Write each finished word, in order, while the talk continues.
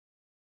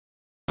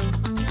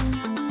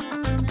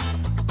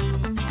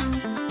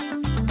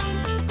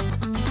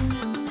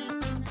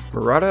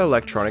Murata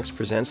Electronics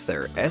presents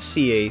their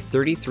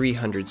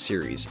SCA3300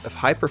 series of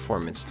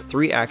high-performance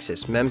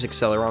 3-axis MEMS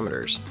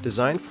accelerometers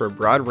designed for a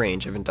broad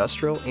range of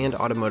industrial and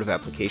automotive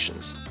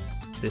applications.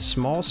 This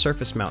small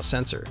surface mount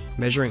sensor,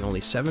 measuring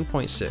only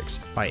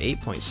 7.6 by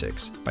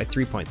 8.6 by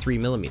 3.3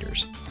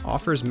 mm,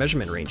 offers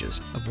measurement ranges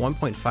of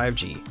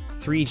 1.5G,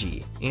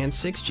 3G, and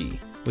 6G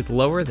with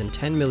lower than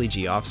 10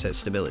 mg offset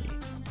stability,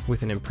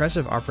 with an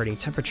impressive operating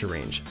temperature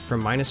range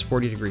from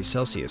 -40 degrees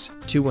Celsius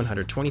to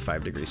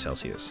 125 degrees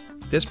Celsius.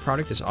 This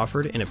product is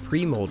offered in a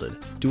pre-molded,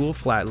 dual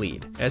flat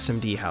lead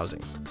SMD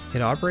housing.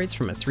 It operates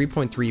from a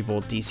 3.3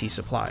 volt DC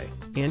supply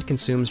and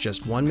consumes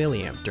just 1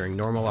 mA during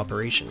normal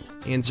operation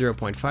and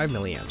 0.5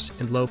 mA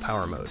in low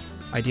power mode.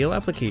 Ideal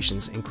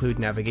applications include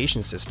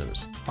navigation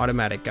systems,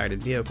 automatic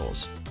guided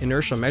vehicles,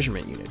 inertial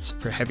measurement units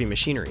for heavy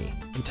machinery,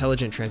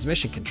 intelligent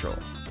transmission control,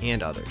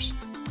 and others.